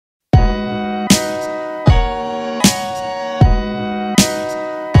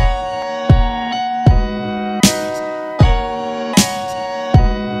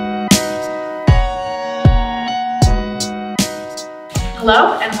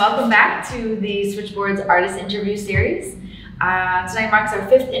Hello and welcome back to the Switchboard's Artist Interview Series. Tonight marks our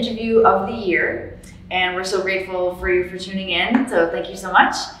 5th interview of the year, and we're so grateful for you for tuning in, so thank you so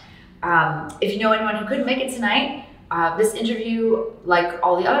much. If you know anyone who couldn't make it tonight, this interview, like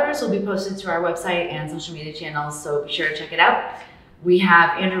all the others, will be posted to our website and social media channels, so be sure to check it out. We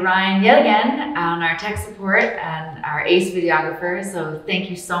have Andrew Ryan yet again on our tech support and our ace videographer, so thank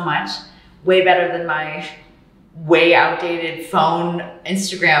you so much. Way better than my way outdated phone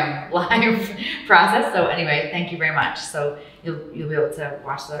Instagram live process. So anyway, thank you very much. So you'll be able to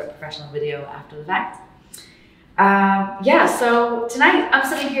watch the professional video after the fact. So tonight I'm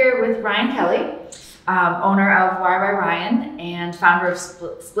sitting here with Ryan Kelley, owner of Wire by Ryan and founder of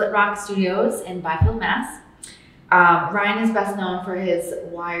Splitrock Studios in Byfield, Mass. Ryan is best known for his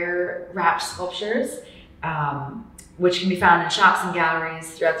wire wrapped sculptures, which can be found in shops and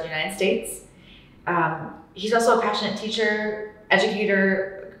galleries throughout the United States. He's also a passionate teacher,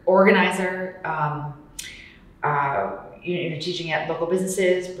 educator, organizer, teaching at local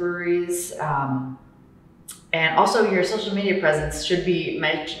businesses, breweries, and also your social media presence should be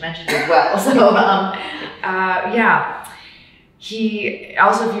mentioned as well. So he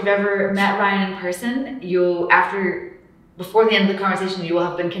also, if you've ever met Ryan in person, before the end of the conversation, you will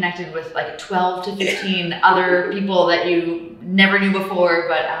have been connected with like 12 to 15 other people that you never knew before,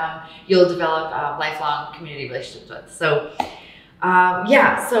 but you'll develop lifelong community relationships with. So, I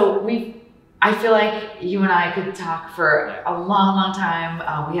feel like you and I could talk for a long, long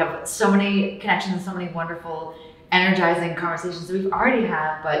time. We have so many connections, so many wonderful, energizing conversations that we've already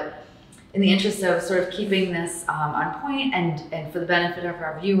had, but in the interest of sort of keeping this on point and for the benefit of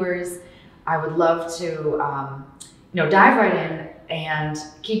our viewers, I would love to dive right in and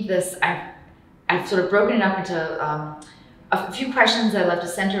keep this. I've sort of broken it up into a few questions I'd love to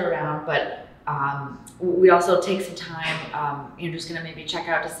center around, but we also take some time. Andrew's going to maybe check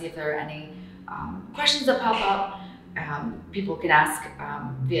out to see if there are any questions that pop up. People can ask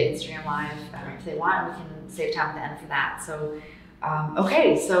via Instagram Live if they want, and we can save time at the end for that. So,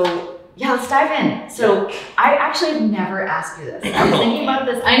 let's dive in. So I actually have never asked you this. I was thinking about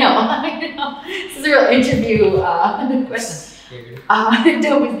this. I know. This is a real interview question.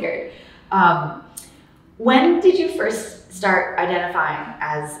 Don't be scared. When did you first start identifying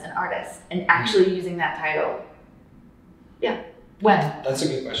as an artist and actually using that title? Yeah. When? That's a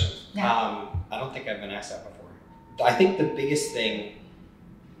good question. Yeah. I don't think I've been asked that before. I think the biggest thing,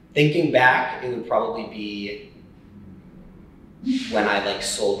 thinking back, it would probably be when I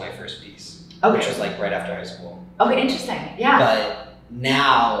sold my first piece, which was right after high school. Okay, interesting. Yeah. But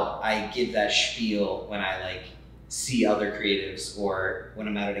now I give that spiel when I see other creatives or when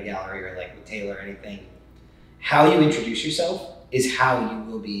I'm out at a gallery or with Taylor or anything. How you introduce yourself is how you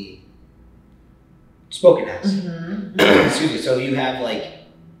will be spoken as. Mm-hmm. Excuse me. So you have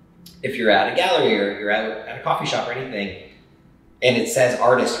if you're at a gallery or you're out at a coffee shop or anything, and it says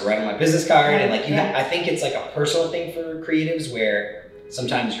artist right on my business card, and I think it's a personal thing for creatives where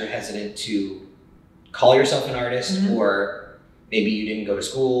sometimes you're hesitant to call yourself an artist, mm-hmm. or maybe you didn't go to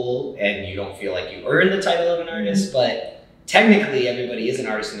school and you don't feel like you earned the title of an artist, mm-hmm. but technically everybody is an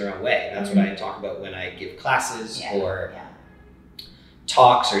artist in their own way. And that's mm-hmm. what I talk about when I give classes or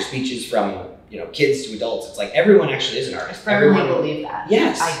talks or speeches from kids to adults. It's everyone actually is an artist. I firmly believe that.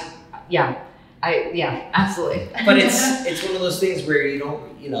 Yes. Absolutely. But it's one of those things where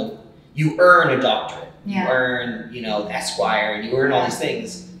you earn a doctorate, you earn, Esquire, and you earn all these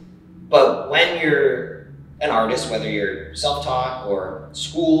things. But when you're an artist, whether you're self-taught or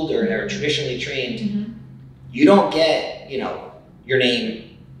schooled or traditionally trained, mm-hmm. you don't get, your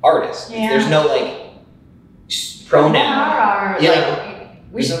name artist. Yeah. There's no pronoun.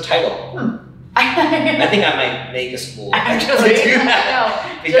 There's no title. I think I might make a school actually to do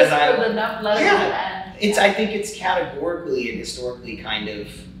that because I think it's categorically and historically kind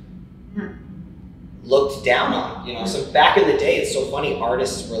of looked down on, So back in the day, it's so funny,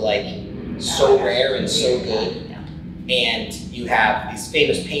 artists were so rare and so good, and you have these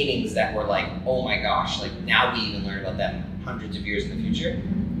famous paintings that were oh my gosh, now we even learn about them hundreds of years in the future,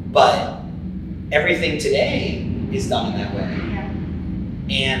 but everything today is done in that way,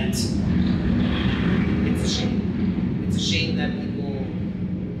 and it's a shame. It's a shame that people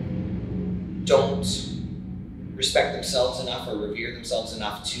don't respect themselves enough or revere themselves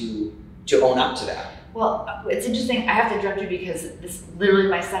enough to own up to that. Well, it's interesting. I have to interrupt you because this literally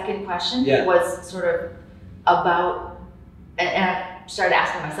my second question was sort of about, and I started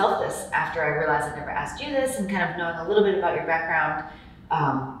asking myself this after I realized I'd never asked you this, and kind of knowing a little bit about your background.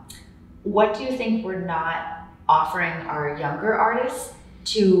 What do you think we're not offering our younger artists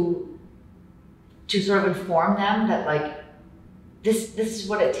to sort of inform them that this is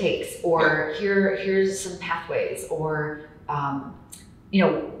what it takes, or here's some pathways, or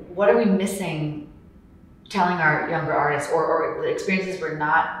what are we missing telling our younger artists, or the experiences we're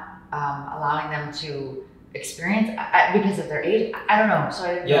not allowing them to experience because of their age. I don't know. So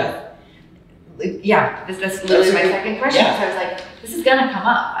I didn't know. Yeah, that's literally my second question. Yeah. So I was like, this is gonna come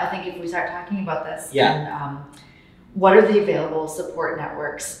up. I think if we start talking about this. Yeah. And what are the available support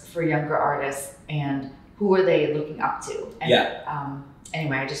networks for younger artists, and who are they looking up to? And,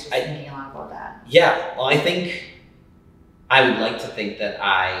 anyway, I just was thinking a lot about that. Yeah. Well, I would like to think that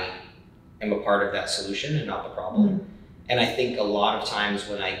I am a part of that solution and not the problem. Mm-hmm. And I think a lot of times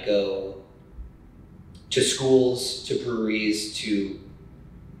when I go to schools, to breweries, to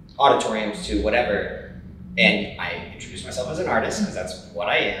auditoriums, to whatever, and I introduce myself as an artist because that's what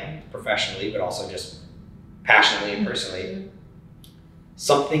I am professionally, but also just passionately and personally.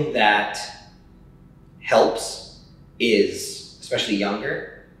 Something that helps is, especially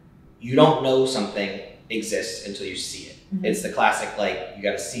younger, you don't know something exists until you see it. Mm-hmm. It's the classic, like, you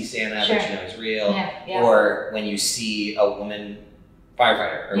got to see Santa, but you know he's real. Yeah. Or when you see a woman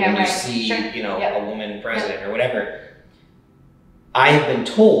firefighter, or when you see, a woman president, or whatever. I have been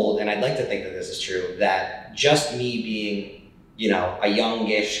told, and I'd like to think that this is true, that just me being, a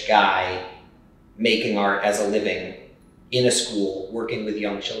youngish guy making art as a living in a school, working with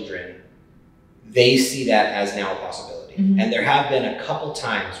young children, they see that as now a possibility. Mm-hmm. And there have been a couple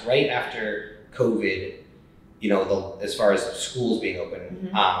times right after COVID, as far as schools being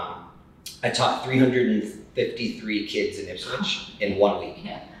open, I taught 353 kids in Ipswich in 1 week.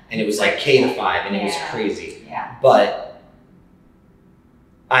 Yeah. And it was like K to 5, and it was crazy. Yeah. But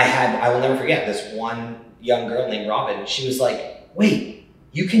I will never forget this one young girl named Robin. She was like, wait,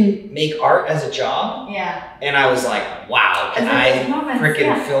 you can make art as a job? Yeah. And I was like, wow, can I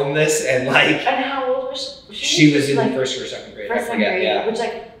freaking film this? And like, and how old was she? She was in first or second grade. First, second grade, yeah. Which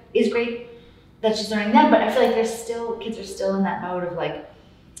is great that she's learning then, but I feel like kids are still in that mode of like,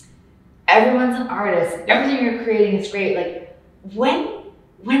 everyone's an artist, everything you're creating is great. Like,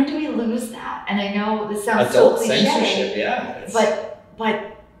 when do we lose that? And I know this sounds adult so cliche, censorship, yeah. But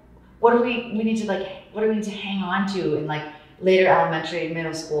what do we need to hang on to in like later elementary,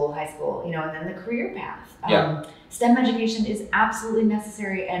 middle school, high school, and then the career path. STEM education is absolutely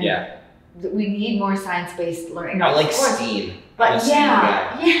necessary, and we need more science-based learning. I like STEAM. But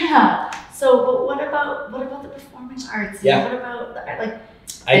yeah. So, but what about the performing arts? Yeah. What about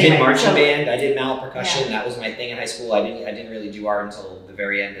I did marching band. I did mallet percussion. That was my thing in high school. I didn't really do art until the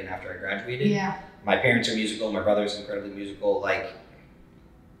very end and after I graduated. Yeah. My parents are musical. My brother's incredibly musical.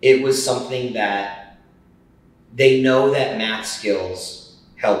 It was something that they know that math skills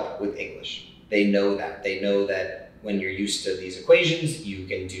help with English. They know that. They know that when you're used to these equations, you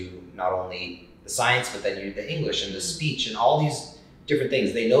can do not only the science, but then you do the English and the speech and all these different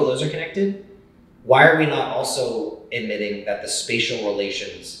things. They know those are connected. Why are we not also admitting that the spatial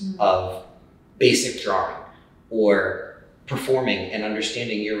relations of basic drawing or performing and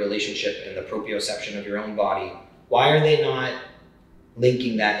understanding your relationship and the proprioception of your own body, why are they not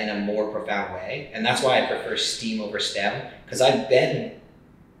linking that in a more profound way? And that's why I prefer STEAM over STEM, because I've been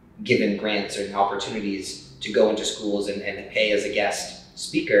given grants and opportunities to go into schools and pay as a guest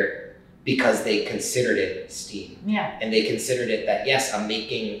speaker because they considered it STEAM. Yeah. And they considered it that, yes, I'm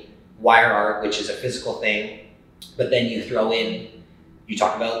making wire art, which is a physical thing, but then you throw in, you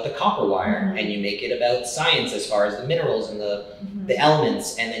talk about the copper wire and you make it about science as far as the minerals and the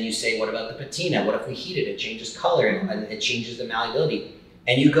elements. And then you say, what about the patina? What if we heat it? It changes color and it changes the malleability.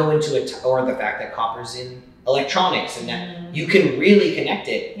 And you go into it, or the fact that copper's in electronics, and that you can really connect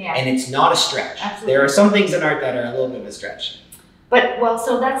it, and it's not a stretch. Absolutely. There are some things in art that are a little bit of a stretch. But,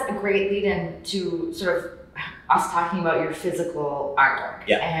 so that's a great lead-in to sort of us talking about your physical artwork.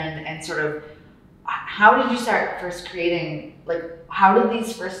 Yeah. And sort of, how did you start first creating, how did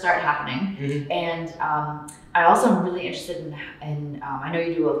these first start happening? Mm-hmm. And I also am really interested in I know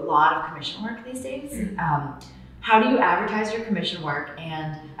you do a lot of commission work these days. Mm-hmm. How do you advertise your commission work?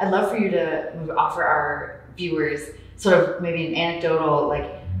 And I'd love for you to offer our viewers sort of maybe an anecdotal,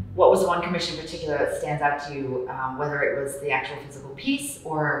 what was the one commission in particular that stands out to you, whether it was the actual physical piece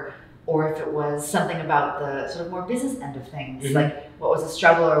or if it was something about the sort of more business end of things, what was a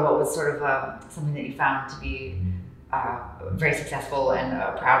struggle or what was sort of something that you found to be very successful and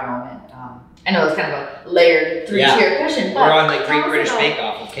a proud moment. I know it's kind of a layered three-tier question, but we're on Great British Bake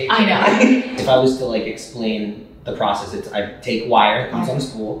Off with Kate. I know. If I was to explain the process, it's I take wire that comes on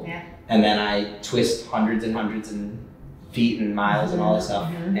spool, and then I twist hundreds and hundreds and feet and miles and all this stuff,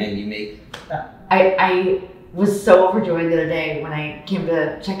 and you make that. I was so overjoyed the other day when I came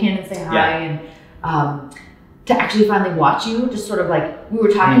to check in and say hi and to actually finally watch you, just sort of like, we were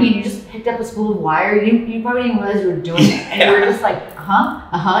talking and you just picked up a spool of wire. You probably didn't realize you were doing it. And you were just like,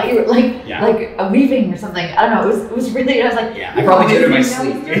 you were like a weaving or something. I don't know. It was really, I was like, I probably do it in my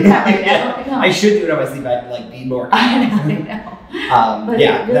sleep. I should do it in my sleep. I'd like be more. I know. But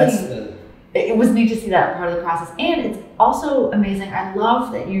really, it was neat to see that part of the process. And it's also amazing. I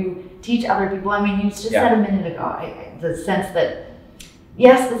love that you teach other people. I mean, you just said a minute ago, the sense that,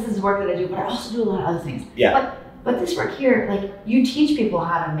 yes, this is work that I do, but I also do a lot of other things. Yeah. But this work here, like, you teach people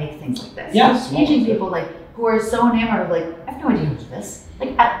how to make things like this. Yeah. You're teaching people, like, who are so enamored of, like, I have no idea how to do this.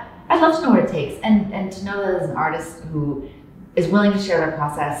 Like, I'd love to know what it takes. And to know that as an artist who is willing to share their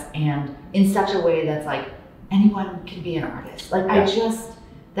process and in such a way that's, like, anyone can be an artist. Like,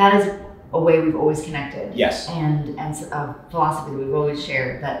 that is a way we've always connected. Yes. And a philosophy we've always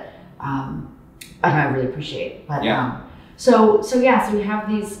shared that I really appreciate. But so we have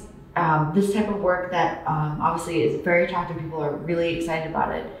these this type of work that obviously is very attractive. People are really excited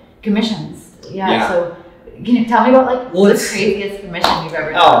about it. Commissions, So can you tell me about like the craziest commission you've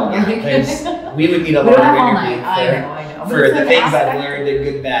ever done? We would need a lot of interview I know. For the things I've learned in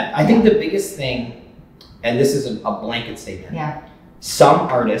good and bad. I think the biggest thing, and this is a blanket statement. Yeah. Some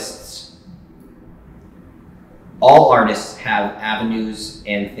artists, all artists have avenues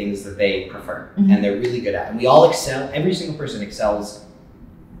and things that they prefer, and they're really good at. And we all excel. Every single person excels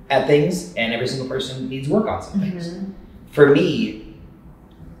at things, and every single person needs work on some things. For me,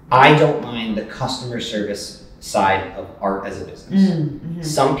 I don't mind the customer service side of art as a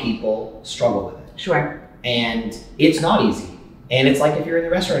business. Some people struggle with it. Sure. And it's not easy. And it's like if you're in the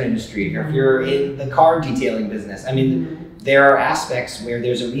restaurant industry or if you're in the car detailing business. I mean, there are aspects where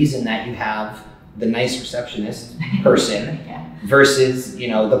there's a reason that you have the nice receptionist person versus,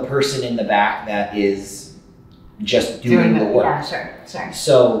 the person in the back that is just doing the work. Yeah, sure.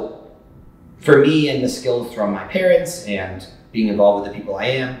 So for me and the skills from my parents and being involved with the people I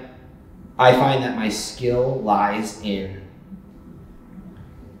am, I find that my skill lies in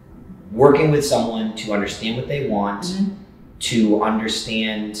working with someone to understand what they want, to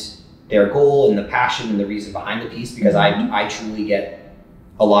understand their goal and the passion and the reason behind the piece, because I truly get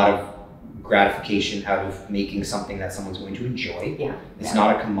a lot of gratification out of making something that someone's going to enjoy. It's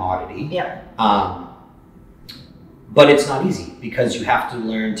not a commodity. But it's not easy because you have to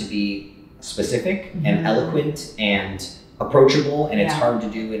learn to be specific and eloquent and approachable, and it's hard to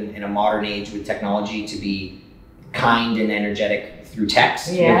do in a modern age with technology to be kind and energetic through text,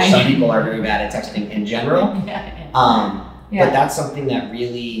 which some people are very bad at texting in general. But that's something that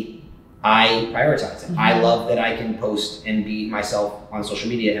really I prioritize. I love that I can post and be myself on social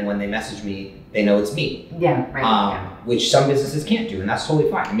media, and when they message me, they know it's me. Which some businesses can't do, and that's totally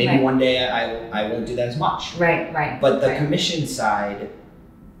fine. And maybe one day I won't do that as much. But the commission side,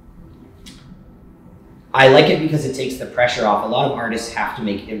 I like it because it takes the pressure off. A lot of artists have to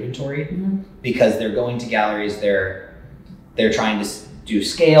make inventory because they're going to galleries, they're trying to do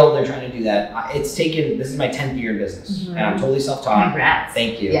scale, they're trying to do that. This is my 10th year in business, and I'm totally self-taught. Congrats.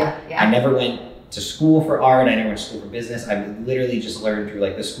 Thank you. I never went to school for art, I never went to school for business. I literally just learned through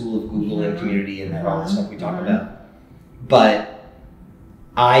like the school of Google and community and all the stuff we talk about. But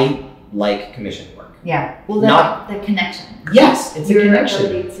I like commission work. Well, the connection. Yes, it's your a connection.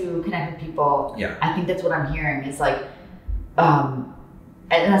 ability to connect with people. I think that's what I'm hearing is like, and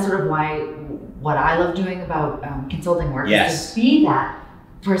that's sort of what I love doing about consulting work is to be that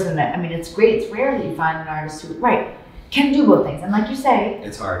person that, I mean, it's great. It's rare that you find an artist who, can do both things. And like you say,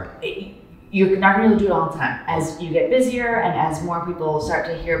 it's hard. You're not going to do it all the time. As you get busier and as more people start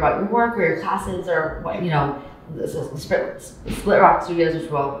to hear about your work or your classes or what, the Splitrock Studios, which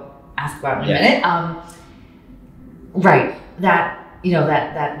we'll ask about in a minute.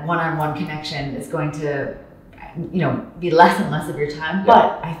 That one-on-one connection is going to, be less and less of your time.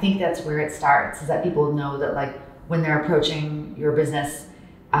 But I think that's where it starts, is that people know that like when they're approaching your business,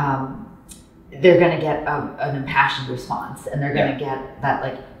 they're going to get an impassioned response, and they're going to get that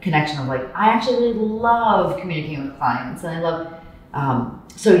like connection of like, I actually really love communicating with clients, and I love, I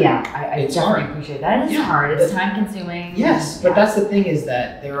definitely appreciate that. It is hard. It's time consuming. Yes, but that's the thing, is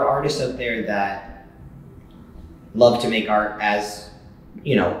that there are artists out there that love to make art as,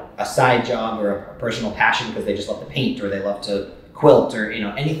 a side job or a personal passion because they just love to paint or they love to quilt or,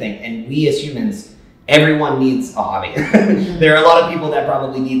 anything. And we as humans, everyone needs a hobby. There are a lot of people that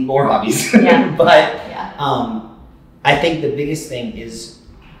probably need more hobbies. But I think the biggest thing is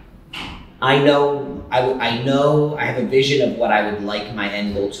I know I have a vision of what I would like my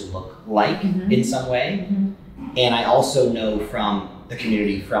end goal to look like in some way. And I also know from the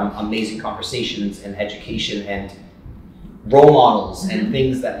community, from amazing conversations and education and role models and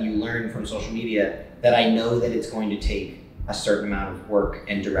things that you learn from social media, that I know that it's going to take a certain amount of work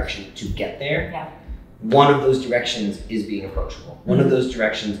and direction to get there. Yeah. One of those directions is being approachable. One of those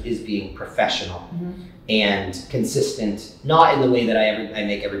directions is being professional and consistent, not in the way that I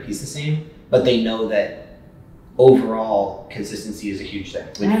make every piece the same, but they know that overall consistency is a huge thing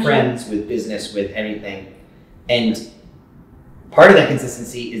with friends, with business, with anything. And part of that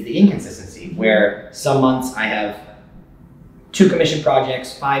consistency is the inconsistency, where some months I have 2 commission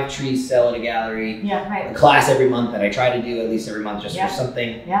projects, 5 trees sell at a gallery, a class every month that I try to do at least every month just for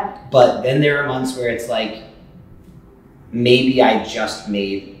something. But then there are months where it's like, maybe I just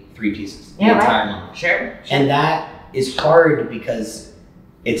made 3 pieces the entire month. Sure. And that is hard because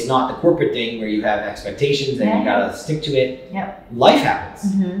it's not the corporate thing where you have expectations and you gotta stick to it. Life happens.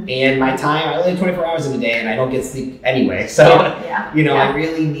 And my time, I only have 24 hours in a day and I don't get sleep anyway. So, you know, I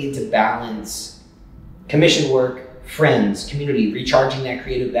really need to balance commission work, friends, community, recharging that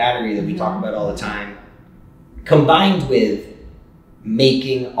creative battery that we talk about all the time, combined with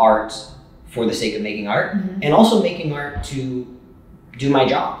making art for the sake of making art, and also making art to do my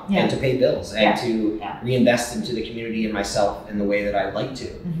job and to pay bills and to reinvest into the community and myself in the way that I'd like to.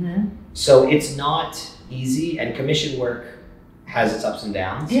 So it's not easy, and commission work has its ups and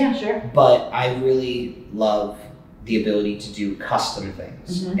downs. But I really love the ability to do custom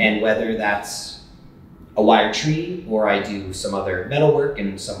things, and whether that's a wire tree, or I do some other metal work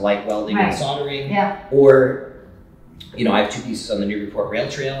and some light welding and soldering, or, you know, I have 2 pieces on the Newburyport Rail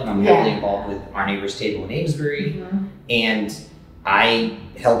Trail, and I'm heavily involved with our neighbor's table in Amesbury, and I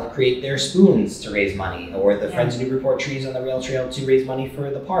help create their spoons to raise money, or the Friends of Newburyport trees on the rail trail to raise money for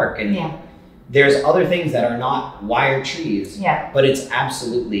the park. And there's other things that are not wire trees, but it's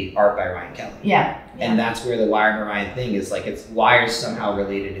absolutely art by Ryan Kelley. And that's where the wire by Ryan thing is, like, it's wires somehow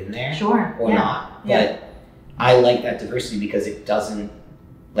related in there, or not. But I like that diversity because it doesn't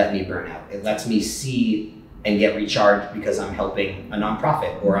let me burn out. It lets me see and get recharged because I'm helping a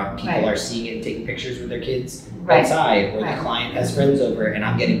nonprofit, or people are seeing it and taking pictures with their kids outside, or the client has friends over and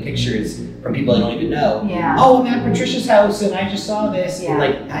I'm getting pictures from people I don't even know. Oh, I'm at Patricia's house and I just saw this. And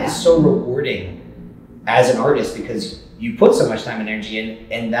like, that is so rewarding as an artist because you put so much time and energy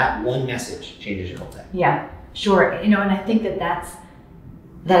in, and that one message changes your whole day. You know, and I think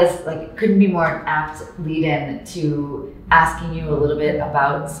that is like, couldn't be more an apt lead in to asking you a little bit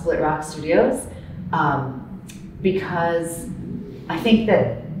about Splitrock Studios. Because I think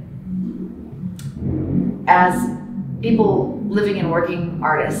that as people living and working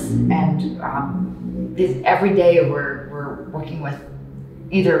artists, and every day we're working with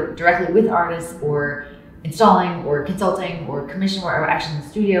either directly with artists, or installing, or consulting, or commission work, or actually in the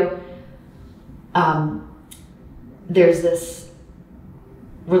studio, there's this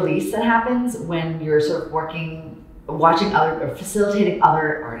release that happens when you're sort of watching other, or facilitating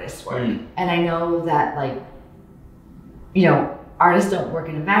other artists work. And I know that, like, you know, artists don't work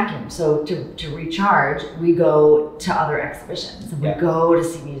in a vacuum. So to recharge, we go to other exhibitions, and we go to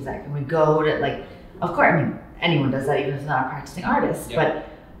see music, and we go to, like, of course, I mean, anyone does that, even if it's not a practicing artist.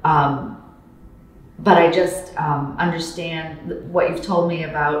 But I just understand what you've told me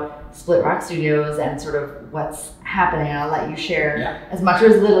about Splitrock Studios and sort of what's happening. And I'll let you share as much or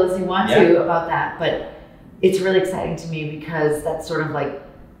as little as you want to about that. But it's really exciting to me because that's sort of like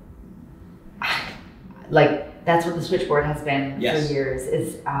that's what the Switchboard has been for years,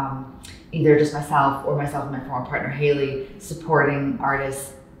 is either just myself and my former partner Haley supporting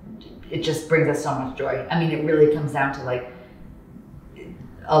artists. It just brings us so much joy. I mean, it really comes down to like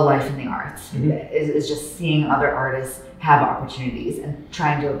a life in the arts. Is just seeing other artists have opportunities and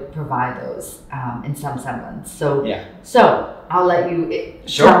trying to provide those in some semblance. So I'll let you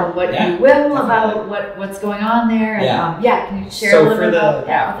tell what you will about what's going on there. And, can you share a little bit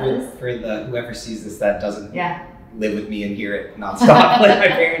about this? For the whoever sees this that doesn't live with me and hear it nonstop like my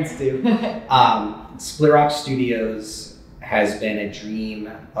parents do. Splitrock Studios has been a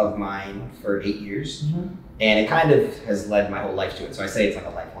dream of mine for 8 years. And it kind of has led my whole life to it. So I say it's like a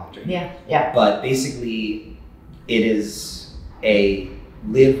lifelong dream. But basically, it is a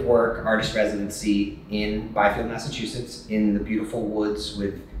live work artist residency in Byfield, Massachusetts, in the beautiful woods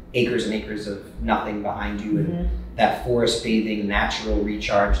with acres and acres of nothing behind you, and that forest bathing natural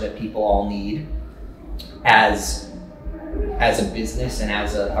recharge that people all need as a business and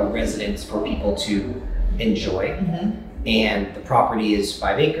as a residence for people to enjoy. And the property is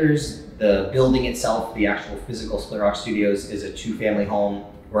 5 acres. The building itself, the actual physical Splitrock Studios, is a 2-family home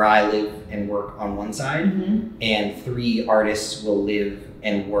where I live and work on one side, and 3 artists will live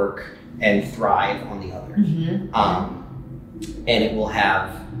and work and thrive on the other. And it will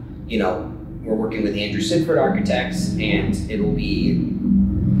have, you know, we're working with Andrew Sidford Architects, and it will be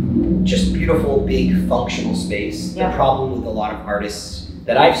just beautiful, big, functional space. Yeah. The problem with a lot of artists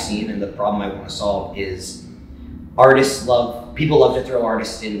that I've seen, and the problem I want to solve, is people love to throw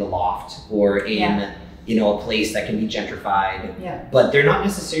artists in the loft or in a place that can be gentrified, but they're not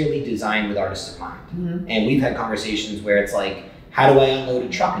necessarily designed with artists in mind. And we've had conversations where it's like, how do I unload a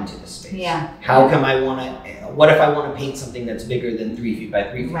truck into this space? What if I want to paint something that's bigger than 3 feet by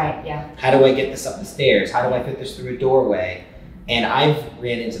 3 feet? Right, yeah. How do I get this up the stairs? How do I fit this through a doorway? And I've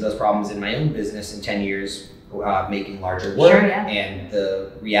ran into those problems in my own business in 10 years, making larger work, and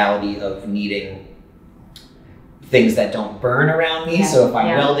the reality of needing things that don't burn around me. So if I'm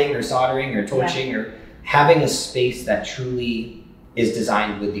welding or soldering or torching or having a space that truly is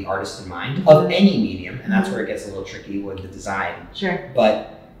designed with the artist in mind of any medium, and that's where it gets a little tricky with the design.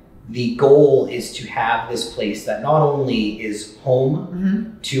 But the goal is to have this place that not only is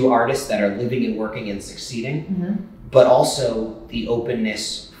home to artists that are living and working and succeeding, but also the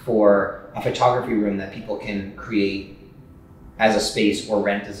openness for a photography room that people can create as a space or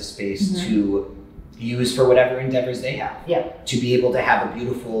rent as a space to use for whatever endeavors they have. To be able to have a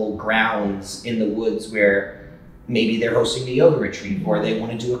beautiful grounds in the woods where maybe they're hosting a yoga retreat, or they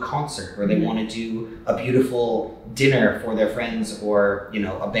want to do a concert, or they want to do a beautiful dinner for their friends, or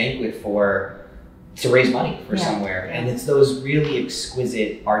a banquet to raise money for somewhere. And it's those really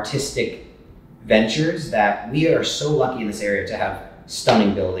exquisite artistic ventures that we are so lucky in this area to have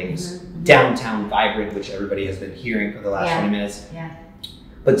stunning buildings, downtown vibrant, which everybody has been hearing for the last 20 minutes.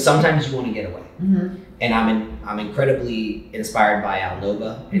 But sometimes you want to get away. And I'm incredibly inspired by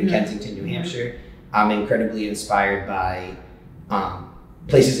Alnova in Kensington, New Hampshire. I'm incredibly inspired by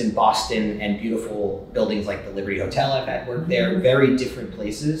places in Boston and beautiful buildings like the Liberty Hotel. I've had work there, very different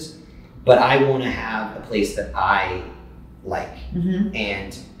places. But I want to have a place that I like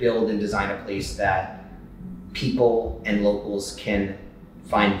and build and design a place that people and locals can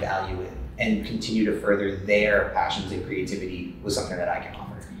find value in and continue to further their passions and creativity with something that I can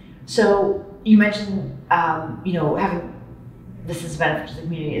offer. So you mentioned, having this is beneficial to the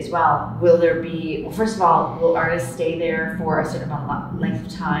community as well. Will there be, well, first of all, will artists stay there for a certain amount of length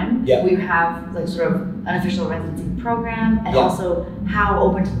of time? We have like sort of an official residency program, and also how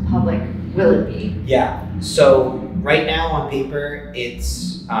open to the public will it be? So right now on paper,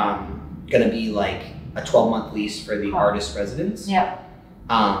 it's gonna be like a 12-month lease for the artist residence.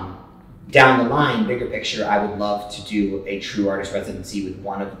 Down the line, bigger picture, I would love to do a true artist residency with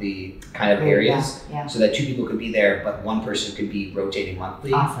one of the kind of areas so that 2 people could be there, but 1 person could be rotating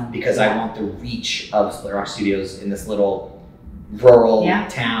monthly. Because I want the reach of Splitrock Studios in this little rural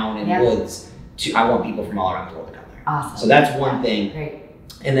town and woods. I want people from all around the world to come there. So that's one thing.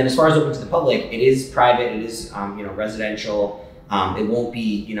 And then as far as open to the public, it is private, it is residential. It won't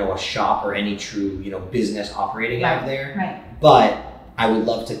be a shop or any true business operating out there. But I would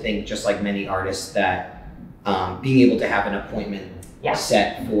love to think, just like many artists, that being able to have an appointment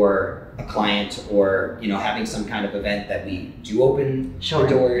set for a client, or having some kind of event that we do open the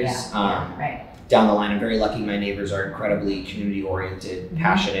doors. Down the line, I'm very lucky. My neighbors are incredibly community oriented,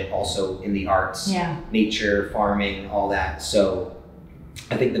 passionate, also in the arts, nature, farming, all that. So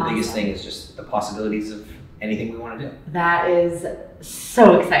I think the biggest thing is just the possibilities of anything we want to do. That is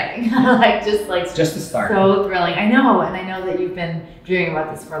so exciting. just the start. So thrilling. I know, and I know that you've been dreaming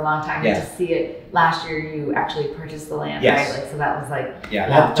about this for a long time. To see it last year, you actually purchased the land, right? So that was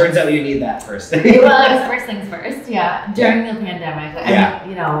that turns out you need that first. Well, it was first things first. During the pandemic.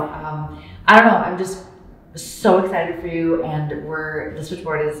 I don't know. I'm just so excited for you, and the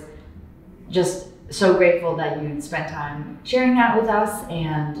Switchboard is just so grateful that you spent time sharing that with us.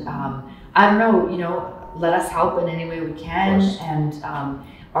 And I don't know, let us help in any way we can. And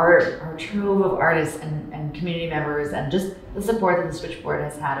our trove of artists and community members, and just the support that the Switchboard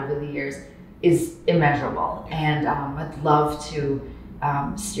has had over the years is immeasurable. And I'd love to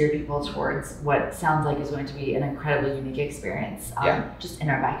steer people towards what sounds like is going to be an incredibly unique experience just in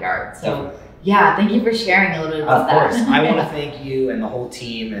our backyard. So thank you for sharing a little bit about that. Of course. I want to thank you and the whole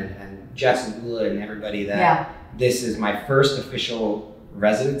team and Jess and Gula and everybody that this is my first official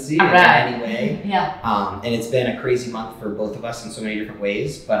residency in any way. And it's been a crazy month for both of us in so many different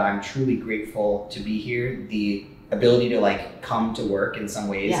ways, but I'm truly grateful to be here. The ability to come to work in some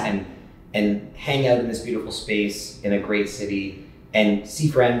ways and hang out in this beautiful space in a great city and see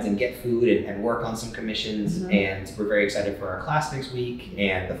friends and get food and work on some commissions. And we're very excited for our class next week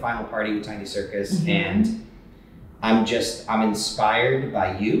and the final party with Tiny Circus. And I'm inspired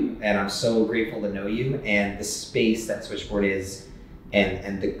by you, and I'm so grateful to know you and the space that Switchboard is,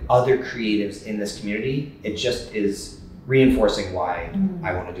 and the other creatives in this community. It just is reinforcing why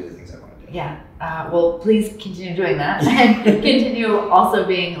I want to do the things I want to do. Well, please continue doing that and continue also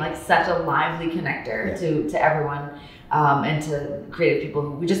being like such a lively connector to everyone and to creative people.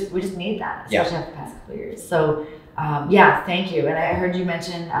 We just need that, especially after the past couple of years. So thank you. And I heard you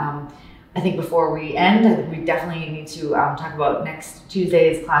mention, I think before we end, I think we definitely need to talk about next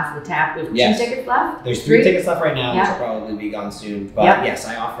Tuesday's Class of the Tap. We have 2 tickets left. There's 3 tickets left right now, which will probably be gone soon. But yes,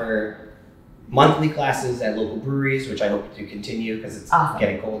 I offer monthly classes at local breweries, which I hope to continue because it's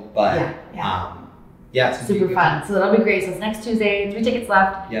getting cold. But it's super fun. So that'll be great. So it's next Tuesday, 3 tickets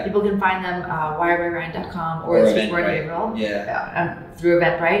left. Yeah. People can find them wiredbyryan.com or Switchboard Haverhill. Through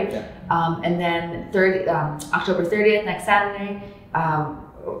Eventbrite. Yeah. And then October 30th, next Saturday,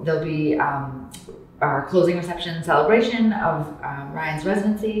 there'll be our closing reception celebration of Ryan's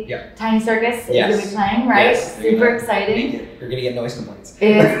Residency. Yeah. Tiny Circus is going to be playing, right? Yes, super exciting. You're going to get noise complaints.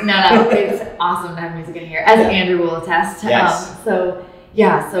 It's awesome to have music in here, as Andrew will attest.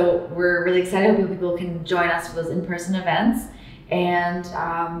 Yes. So we're really excited. Hope people can join us for those in-person events. And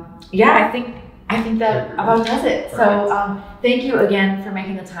I think that about does it. Perfect. So thank you again for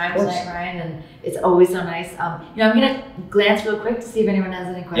making the time tonight, Ryan. And it's always so nice. I'm going to glance real quick to see if anyone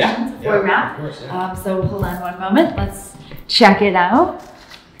has any questions before we wrap. Of course, so hold on one moment. Let's check it out.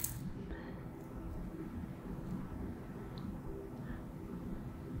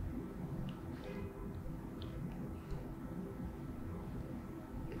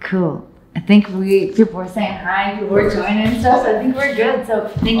 Cool. I think people were saying hi, people were joining and stuff, so I think we're good. So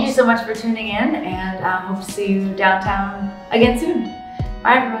thank you so much for tuning in, and hope to see you downtown again soon.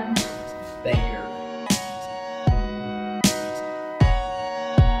 Bye, everyone. Thank you.